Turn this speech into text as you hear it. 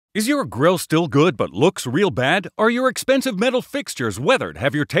Is your grill still good but looks real bad? Are your expensive metal fixtures weathered?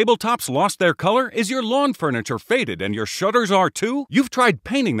 Have your tabletops lost their color? Is your lawn furniture faded and your shutters are too? You've tried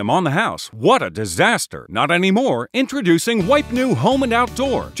painting them on the house. What a disaster! Not anymore. Introducing Wipe New Home and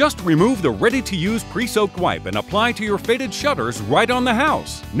Outdoor. Just remove the ready-to-use pre-soaked wipe and apply to your faded shutters right on the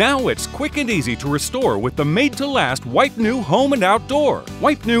house. Now it's quick and easy to restore with the made-to-last Wipe New Home and Outdoor.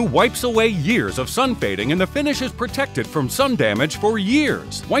 Wipe New wipes away years of sun fading and the finish is protected from sun damage for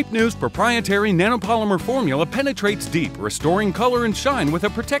years. Wipe New's proprietary nanopolymer formula penetrates deep, restoring color and shine with a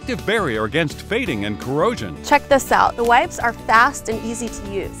protective barrier against fading and corrosion. Check this out. The wipes are fast and easy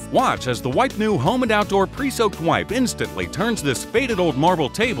to use. Watch as the Wipe New Home and Outdoor pre-soaked wipe instantly turns this faded old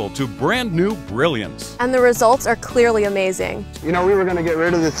marble table to brand new brilliance. And the results are clearly amazing. You know, we were going to get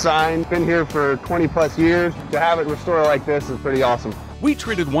rid of this sign. Been here for 20 plus years. To have it restored like this is pretty awesome. We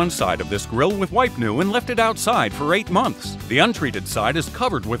treated one side of this grill with Wipe New and left it outside for 8 months. The untreated side is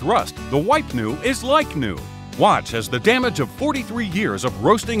covered with rust. The Wipe New is like new. Watch as the damage of 43 years of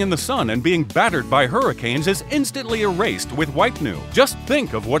roasting in the sun and being battered by hurricanes is instantly erased with Wipe New. Just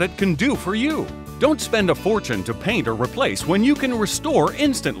think of what it can do for you. Don't spend a fortune to paint or replace when you can restore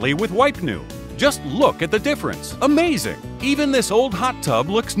instantly with Wipe New. Just look at the difference. Amazing! Even this old hot tub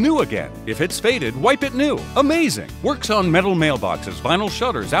looks new again. If it's faded, wipe it new. Amazing! Works on metal mailboxes, vinyl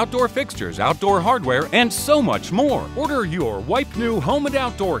shutters, outdoor fixtures, outdoor hardware, and so much more. Order your Wipe New Home and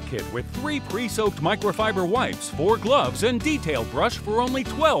Outdoor Kit with 3 pre-soaked microfiber wipes, 4 gloves, and detail brush for only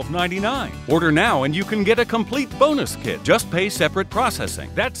 $12.99. Order now and you can get a complete bonus kit. Just pay separate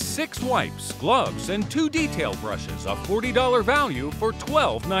processing. That's 6 wipes, gloves, and 2 detail brushes, a $40 value for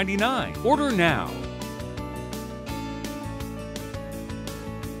 $12.99. Order now.